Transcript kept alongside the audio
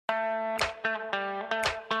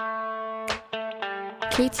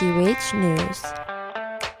KTUH News.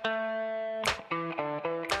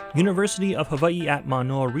 University of Hawaii at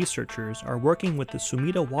Manoa researchers are working with the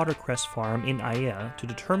Sumida watercress farm in Aiea to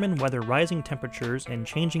determine whether rising temperatures and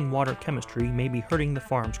changing water chemistry may be hurting the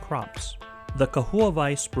farm's crops. The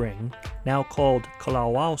Kahuawai Spring, now called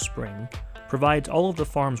Kalawao Spring, provides all of the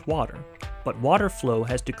farm's water, but water flow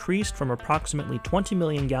has decreased from approximately 20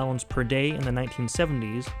 million gallons per day in the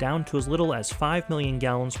 1970s down to as little as 5 million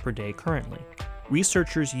gallons per day currently.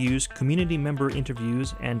 Researchers use community member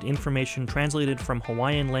interviews and information translated from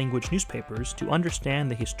Hawaiian language newspapers to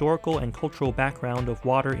understand the historical and cultural background of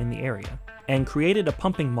water in the area, and created a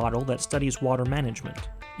pumping model that studies water management.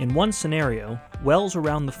 In one scenario, wells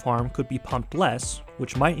around the farm could be pumped less,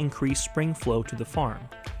 which might increase spring flow to the farm.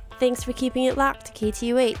 Thanks for keeping it locked to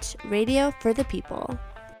KTUH, Radio for the People.